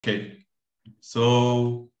Okay,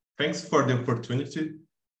 so thanks for the opportunity.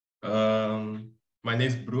 My name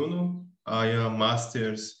is Bruno. I am a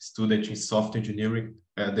master's student in software engineering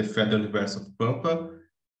at the Federal University of Pampa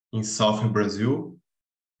in southern Brazil.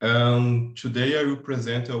 And today I will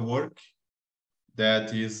present a work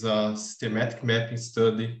that is a systematic mapping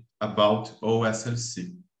study about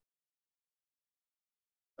OSLC.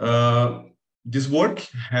 This work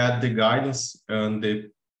had the guidance and the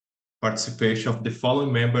participation of the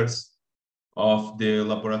following members of the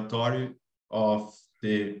laboratory of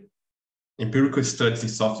the empirical studies in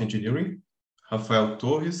software engineering: Rafael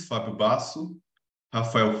Torres, Fábio Basso,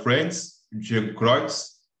 Rafael Frantz, Diego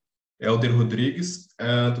Kreutz, Elder Rodrigues,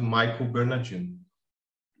 and Michael Bernardino.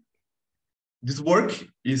 This work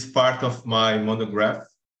is part of my monograph,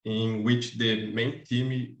 in which the main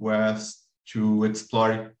theme was to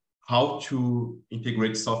explore how to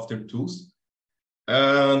integrate software tools.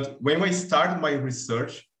 And when I started my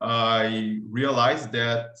research, I realized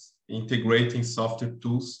that integrating software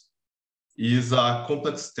tools is a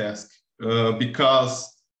complex task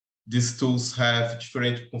because these tools have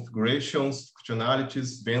different configurations,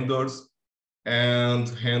 functionalities, vendors, and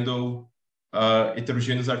handle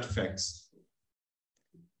heterogeneous artifacts.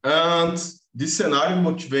 And this scenario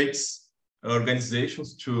motivates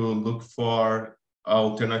organizations to look for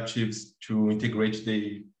alternatives to integrate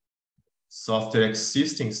the software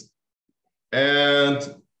ecosystems.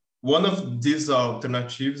 And one of these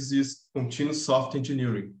alternatives is continuous software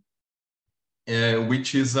engineering,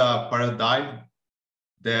 which is a paradigm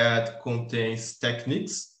that contains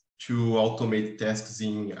techniques to automate tasks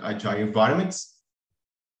in agile environments.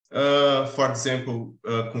 For example,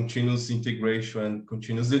 continuous integration and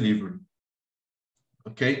continuous delivery.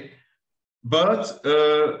 Okay, but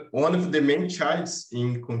one of the main challenges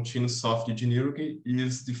in continuous software engineering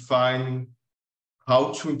is defining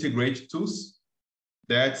how to integrate tools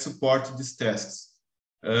that support these tasks.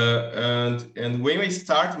 And when I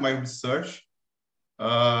start my research,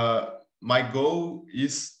 my goal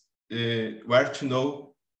is where to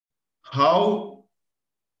know how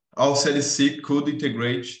OSLC could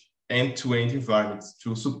integrate end-to-end environments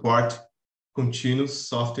to support continuous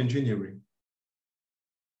software engineering.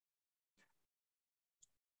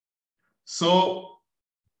 So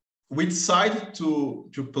we decided to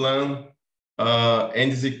plan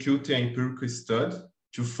and execute an empirical study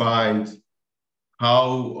to find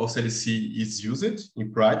how OSLC is used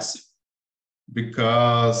in practice,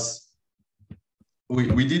 because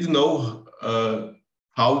we didn't know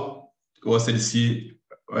how OSLC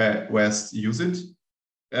was used.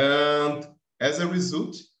 And as a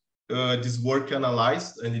result, this work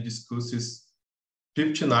analyzed and it discusses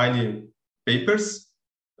 59 papers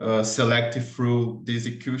selected through the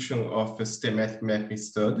execution of a systematic mapping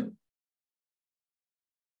study.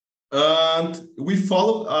 And we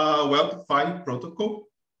followed a well-defined protocol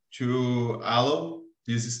to allow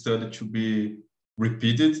this study to be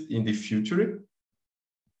repeated in the future.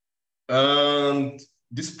 And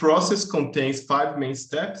this process contains 5 main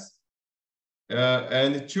steps,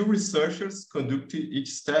 and 2 researchers conducted each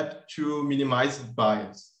step to minimize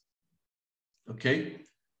bias. Okay,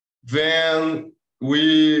 then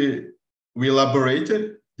we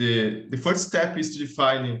elaborated. The first step is to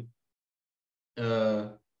define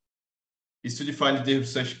the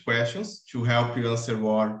research questions to help you answer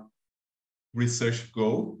your research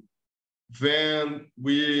goal. Then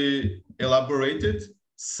we elaborated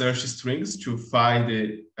search strings to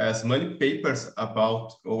find as many papers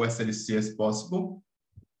about OSLC as possible.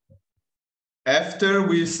 After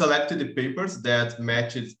we selected the papers that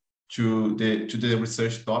matched to the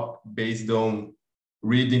research topic based on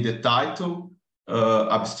reading the title,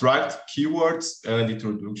 abstract, keywords, and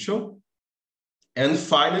introduction. And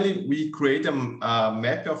finally, we create a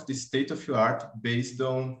map of the state of the art based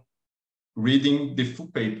on reading the full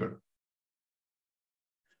paper.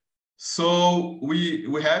 So we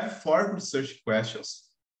have 4 research questions.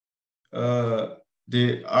 The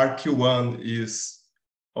RQ1 is: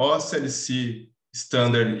 OSLC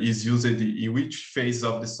standard is used in which phase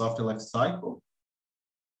of the software lifecycle?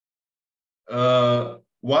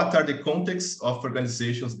 What are the contexts of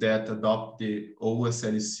organizations that adopt the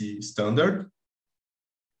OSLC standard?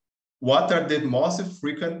 What are the most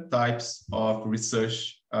frequent types of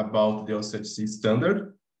research about the OSLC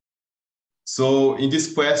standard? So in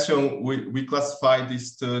this question, we classify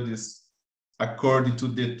these studies according to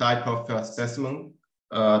the type of assessment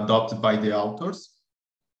adopted by the authors.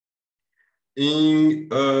 And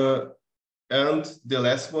the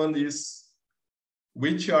last one is: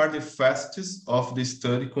 which are the facets of the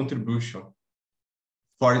study contribution?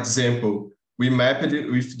 For example, we mapped it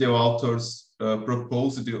with the authors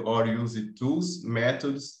proposed or used tools,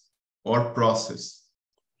 methods, or process.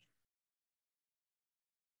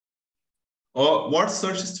 Word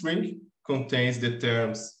search string contains the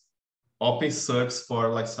terms open source for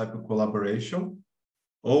lifecycle collaboration,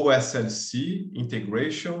 OSLC,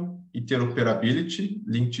 integration, interoperability,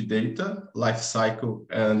 linked data, lifecycle,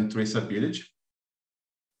 and traceability.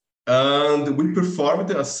 And we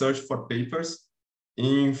performed a search for papers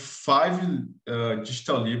in 5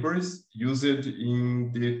 digital libraries used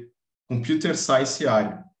in the computer science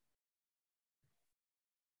area.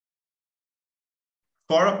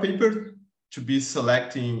 For a paper to be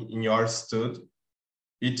selected in your study,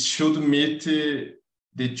 it should meet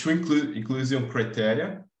the 2 inclusion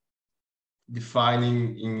criteria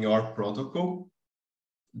defining in your protocol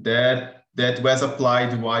that was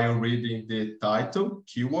applied while reading the title,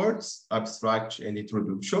 keywords, abstract, and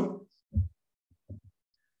introduction.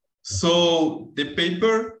 So the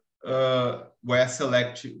paper was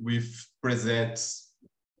selected with presents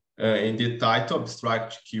in the title,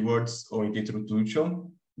 abstract, keywords, or in the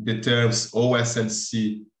introduction, the terms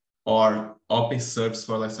OSLC or open source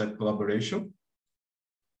for lifecycle collaboration.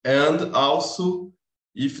 And also,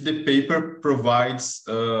 if the paper provides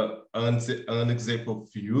an example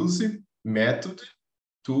of use, method,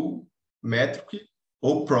 tool, metric,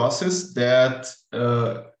 or process that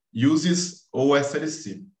uses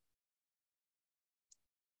OSLC.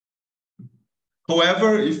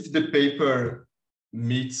 However, if the paper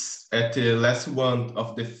meets at the last one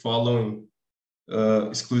of the following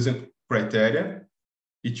exclusion criteria,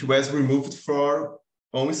 it was removed for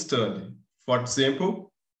own study. For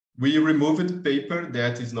example, we removed the paper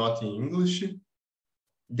that is not in English,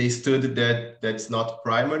 the study that's not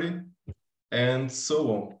primary, and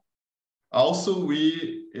so on. Also,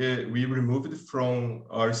 we removed from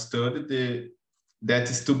our study that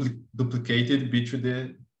is duplicated between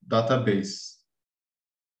the database.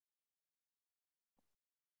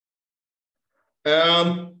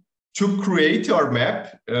 To create our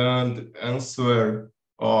map and answer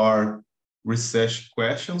our research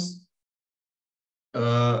questions,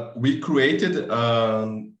 we created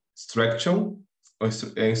an instruction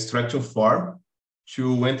form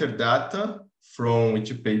to enter data from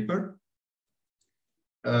each paper,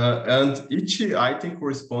 and each item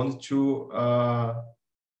corresponds to a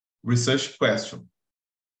research question.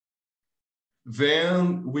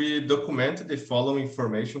 Then we document the following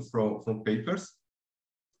information from papers.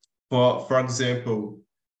 For example,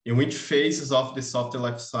 in which phases of the software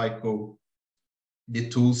lifecycle the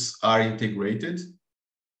tools are integrated,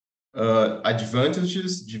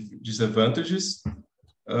 advantages, disadvantages,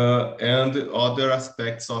 and other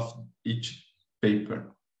aspects of each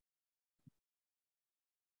paper.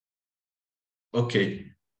 Okay,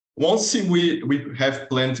 once we have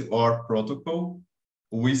planned our protocol,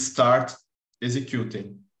 we start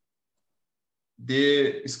executing.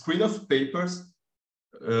 The screen of papers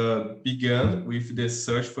began with the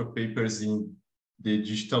search for papers in the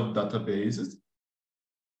digital databases,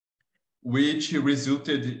 which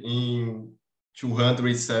resulted in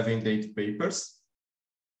 278 papers.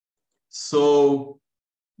 So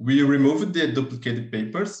we removed the duplicated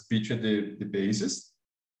papers between the bases,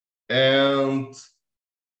 and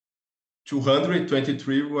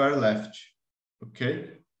 223 were left,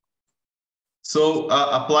 okay? So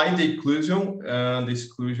applying the inclusion and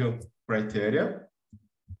exclusion criteria,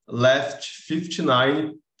 left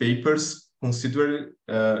 59 papers considered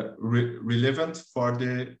relevant for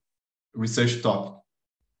the research topic.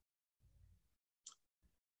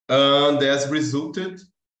 And as resulted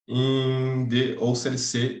in the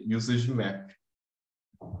OSLC usage map.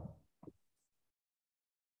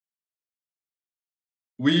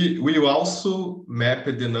 We also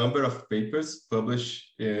mapped the number of papers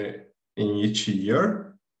published in each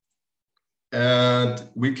year. And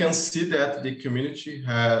we can see that the community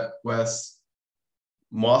was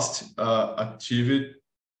most active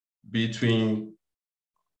between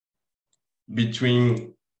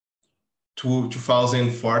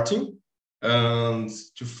 2014 and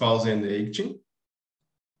 2018.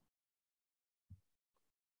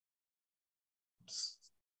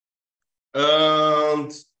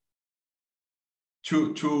 And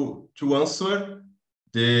to answer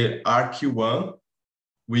the RQ1,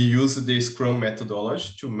 we use the Scrum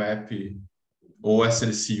methodology to map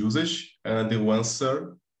OSLC usage and the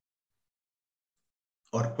answer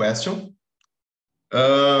or question.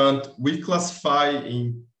 And we classify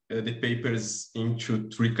in the papers into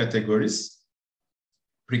 3 categories: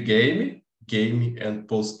 pre-game, game, and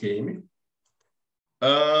post-game.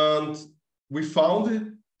 And we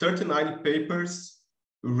found 39 papers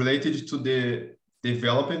related to the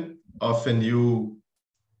development of a new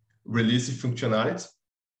release functionality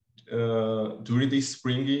during the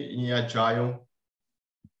spring in agile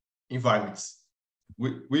environments.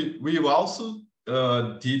 We also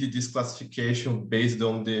did this classification based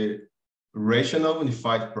on the Rational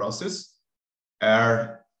Unified Process,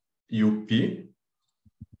 RUP.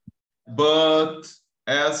 But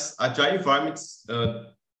as agile environments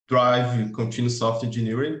drive continuous software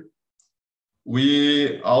engineering,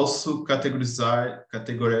 we also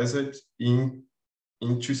categorize it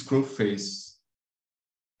into Scrum phase.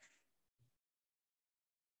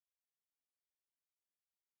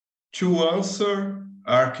 To answer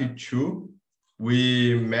ARC2,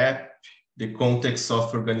 we map the context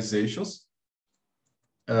of organizations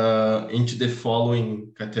into the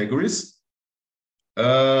following categories.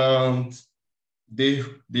 And the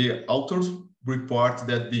authors report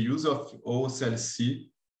that the use of OSLC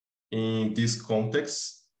in this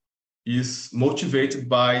context is motivated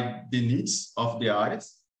by the needs of the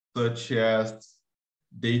areas, such as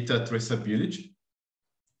data traceability.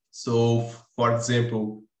 So, for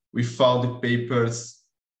example, we found papers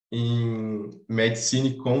in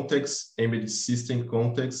medicine context, embedded system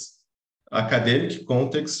context, academic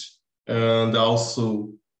context, and also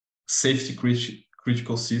safety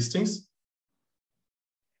critical systems.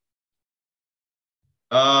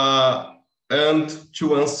 And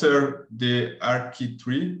to answer the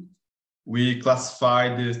ARC3, we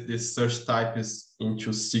classify the search types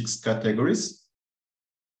into 6 categories.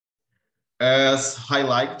 As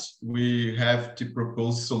highlighted, we have the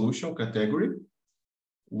proposed solution category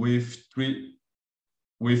which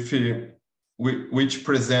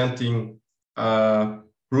presenting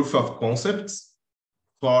proof of concepts.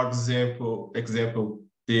 For example,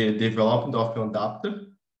 the development of an adapter.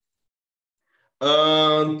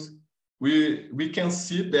 And we can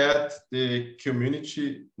see that the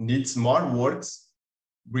community needs more works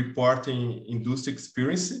reporting industry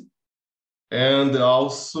experience and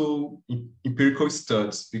also empirical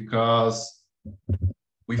studies, because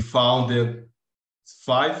we found that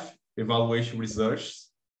 5 evaluation research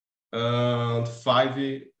and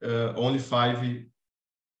only 5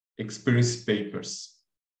 experience papers.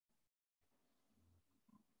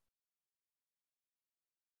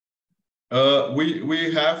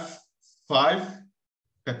 We have 5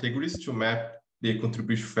 categories to map the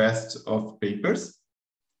contribution fast of papers.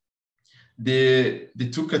 The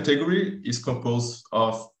 2 category is composed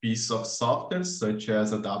of pieces of software such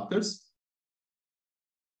as adapters.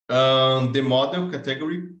 The model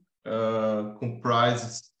category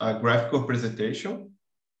comprises a graphical presentation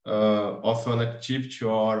of an activity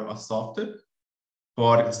or a software,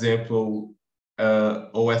 for example,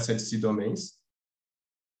 OSLC domains.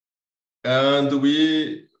 And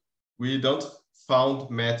we don't found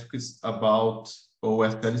metrics about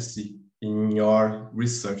OSLC in your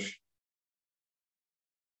research.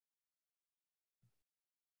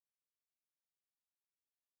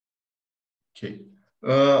 Okay.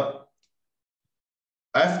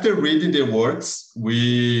 After reading the works,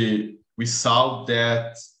 we saw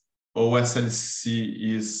that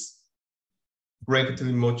OSLC is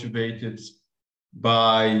practically motivated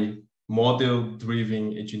by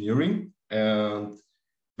model-driven engineering and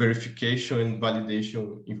verification and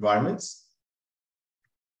validation environments,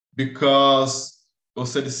 because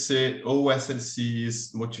OSLC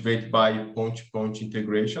is motivated by point-to-point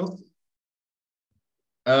integrations.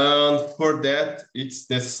 And for that, it's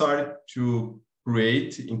necessary to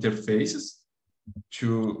create interfaces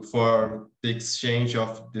for the exchange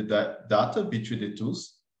of the data between the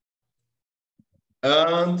tools.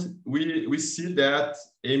 And we see that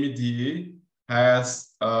MDE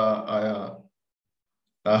has a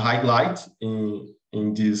highlight in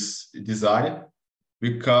this area,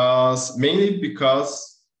 mainly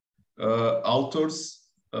because authors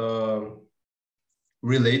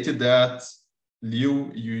related that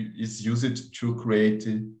Liu is used to create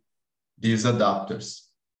these adapters.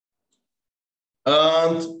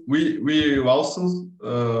 And we also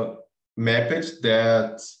mapped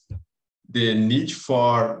that the need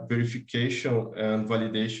for verification and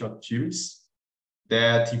validation activities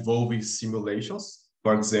that involve simulations,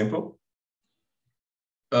 for example,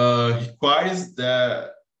 requires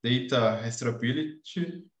the data traceability,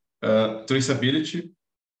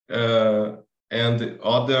 and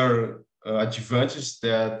other advantages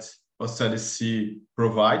that OSLC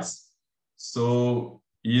provides. So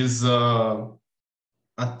is a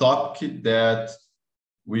topic that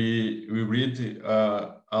we read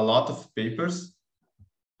a lot of papers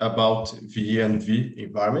about V&V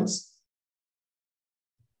environments.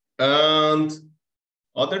 And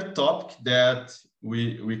other topic that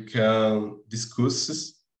we can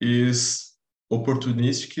discuss is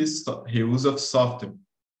opportunistic reuse of software.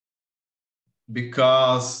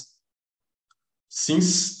 because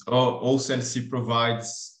since OSLC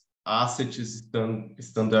provides asset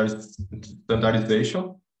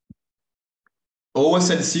standardization,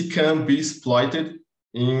 OSLC can be exploited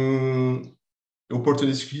in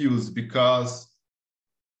opportunistic use, because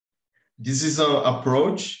this is an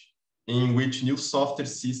approach in which new software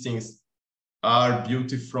systems are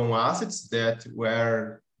built from assets that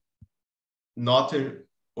were not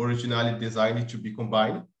originally designed to be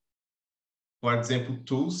combined. For example,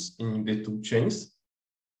 tools in the tool chains.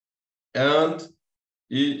 And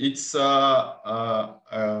it's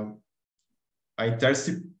an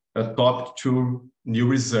interesting topic to new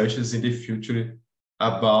researchers in the future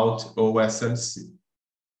about OSLC.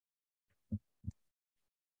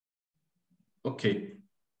 Okay,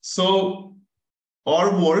 so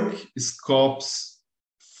our work scopes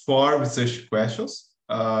 4 research questions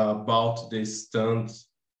about the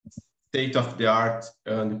state-of-the-art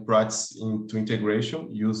and practice into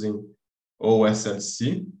integration using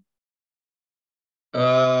OSLC,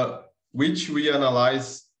 which we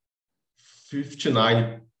analyze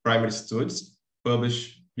 59 primary studies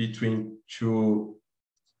published between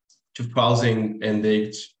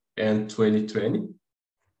 2008 and 2020.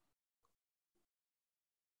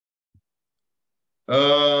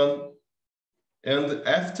 And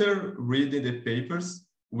after reading the papers,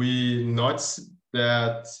 we noticed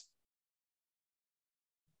that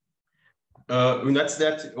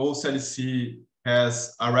OSLC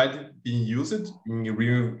has already been used in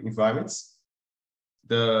real environments.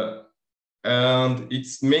 And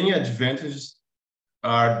its main advantages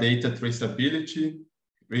are data traceability,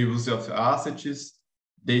 reuse of assets,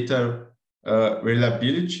 data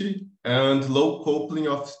reliability, and low coupling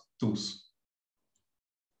of tools.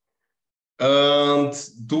 And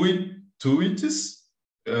due to its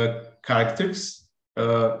characters,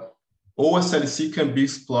 OSLC can be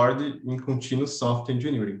explored in continuous software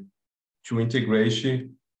engineering to integrate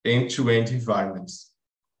end-to-end environments.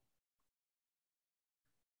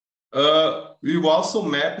 We've also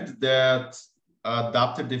mapped that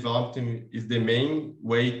adaptive development is the main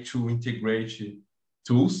way to integrate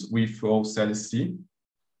tools with OSLC.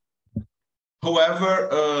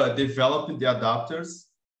 However, developing the adapters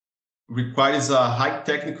requires a high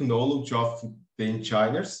technical knowledge of the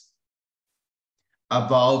engineers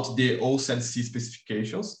about the OSLC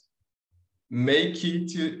specifications, make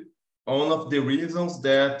it one of the reasons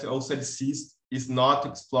that OSLC is not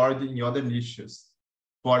explored in other niches.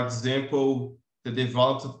 For example, the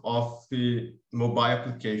development of the mobile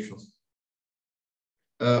applications.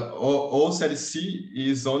 OSLC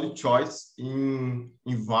is only choice in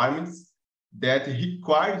environments that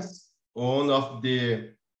requires one of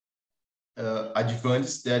the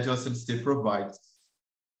advantages that OSLC provides.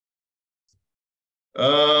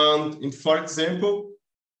 And for example,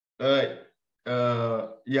 in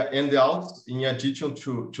addition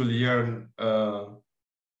to learn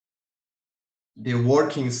the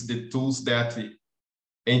workings, the tools that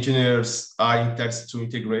engineers are interested to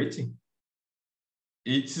integrating,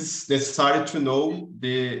 it is necessary to know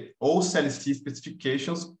the OSLC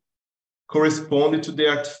specifications corresponding to the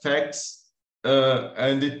artifacts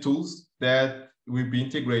and the tools that will be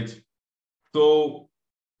integrated. So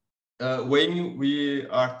when we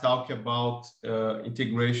are talking about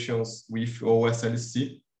integrations with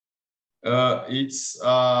OSLC, it's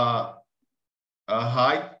a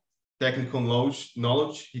high technical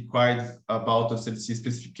knowledge required about OSLC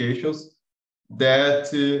specifications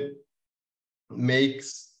that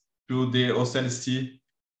makes to the OSLC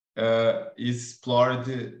is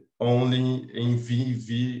explored only in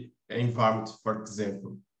VV environment, for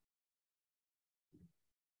example.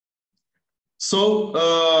 So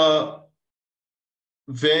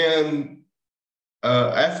then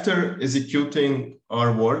after executing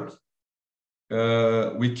our work,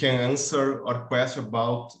 we can answer our question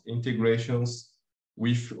about integrations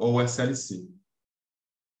with OSLC.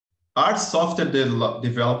 Are software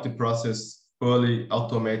developed process fully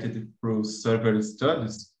automated through server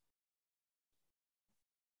studies?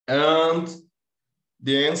 And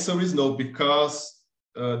the answer is no, because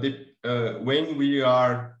when we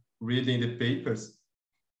are reading the papers,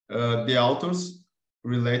 the authors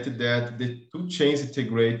related that the two chains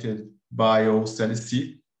integrated by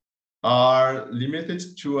OSLC are limited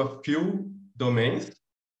to a few domains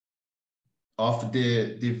of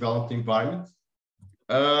the developed environment.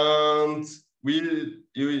 And we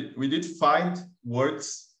did find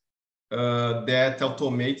works that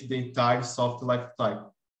automate the entire software lifecycle.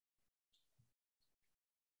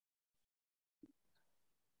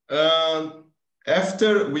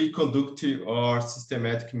 After we conducted our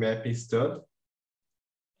systematic mapping study,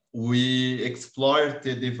 we explored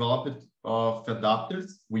the development of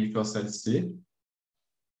adapters with OSLC.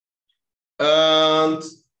 And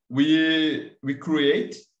we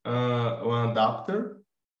create one adapter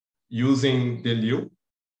using the LIU.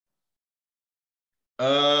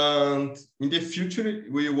 And in the future,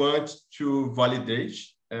 we want to validate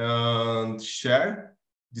and share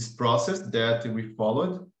this process that we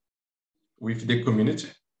followed with the community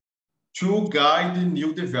to guide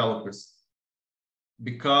new developers.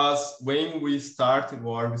 Because when we started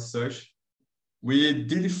our research, we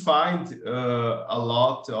did find a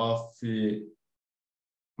lot of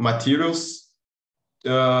materials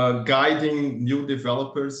guiding new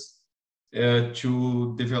developers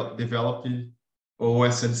to develop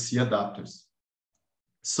OSLC adapters.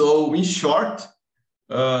 So in short,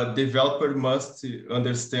 developer must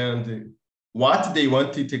understand what they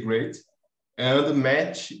want to integrate and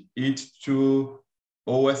match it to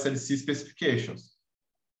OSLC specifications.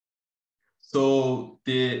 So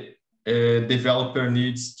the developer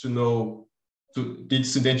needs to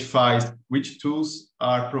identify which tools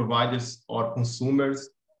are providers or consumers,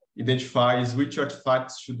 identifies which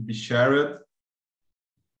artifacts should be shared,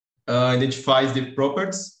 identifies the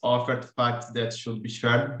properties of artifacts that should be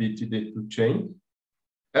shared between the two chains,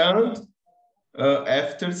 and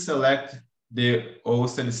after select the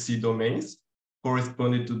OSLC domains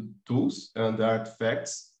corresponding to tools and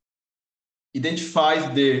artifacts, identifies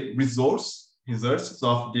the resources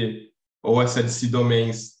of the OSLC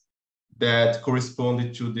domains that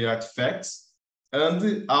correspond to the artifacts,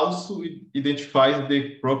 and also identifies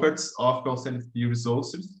the properties of OSLC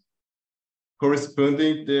resources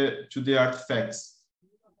corresponding to the artifacts.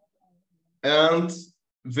 And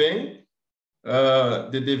then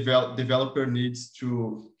the developer needs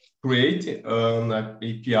to create an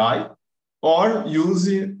API or use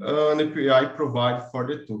an API provided for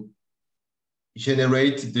the tool.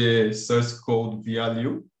 Generate the source code via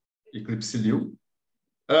LIU, Eclipse LIU,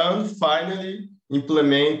 and finally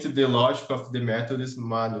implement the logic of the methods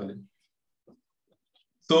manually.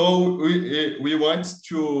 So we want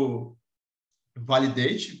to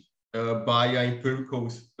validate by an empirical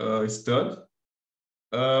study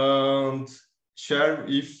and share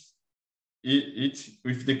it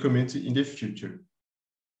with the community in the future.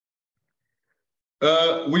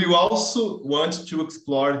 We also want to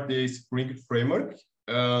explore the Spring framework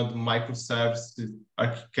and microservice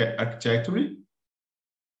architecture,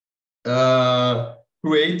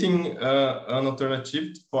 creating an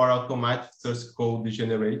alternative for automatic source code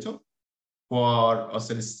generator for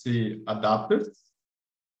OSLC adapters,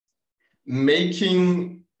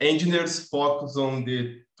 making engineers focus on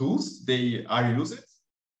the tools they are using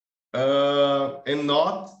and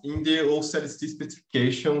not in the OSLC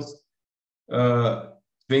specifications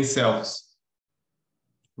themselves,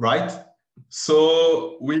 right?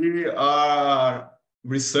 So we are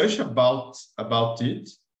researching about it,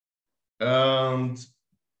 and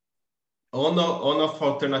one of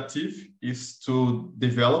alternative is to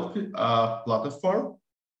develop a platform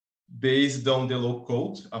based on the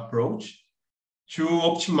low-code approach to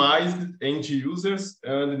optimize end users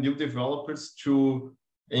and new developers to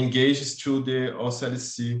engage to the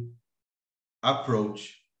OSLC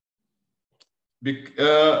approach.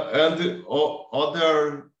 And the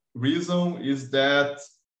other reason is that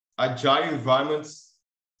agile environments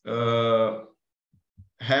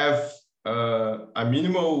have a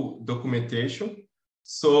minimal documentation.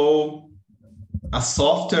 So a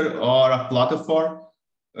software or a platform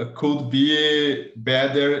could be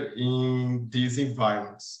better in these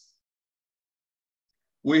environments.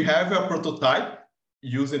 We have a prototype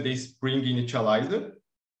using the Spring initializer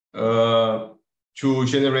to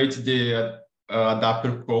generate the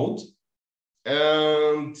adapter code.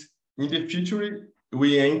 And in the future,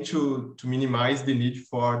 we aim to minimize the need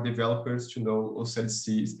for developers to know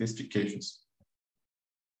OSLC specifications.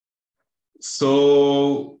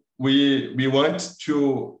 So we want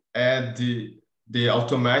to add the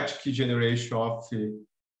automatic generation of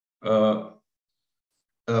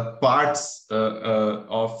parts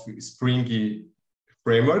of Spring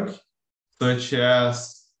framework, such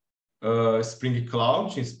as Spring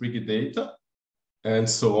Cloud and Spring Data, and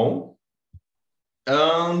so on.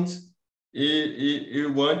 And it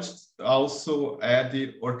wants also add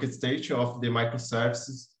the orchestration of the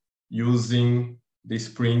microservices using the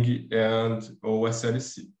Spring and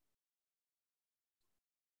OSLC.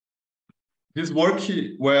 This work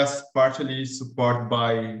was partially supported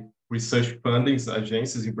by research funding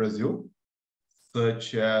agencies in Brazil,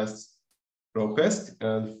 such as ProPESC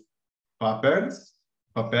and FAPEGS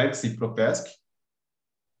and ProPESC.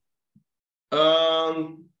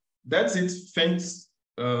 That's it. Thanks.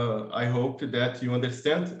 I hope that you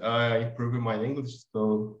understand. I improved my English,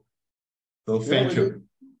 so So thank you.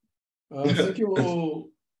 Thank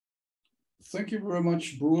you. Thank you very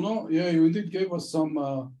much, Bruno. Yeah, you indeed gave us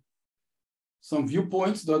some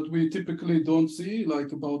viewpoints that we typically don't see,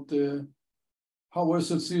 like about how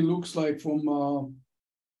OSLC looks like from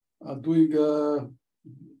doing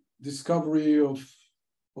discovery of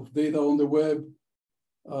data on the web.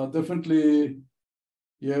 Definitely,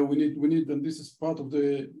 yeah, we need, and this is part of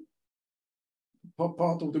the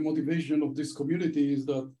motivation of this community is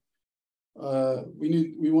that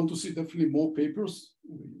we want to see definitely more papers.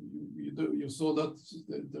 You saw that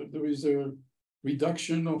there is a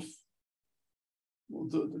reduction of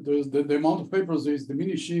the amount of papers is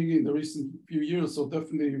diminishing in the recent few years. So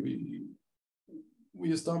definitely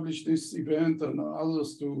we established this event and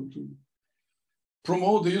others to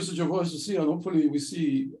promote the usage of OSLC, and hopefully we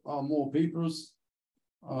see more papers.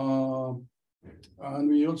 And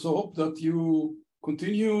we also hope that you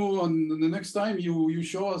continue, and the next time you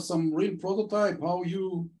show us some real prototype, how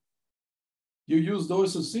you use the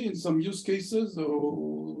OSLC in some use cases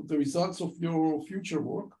or the results of your future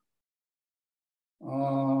work.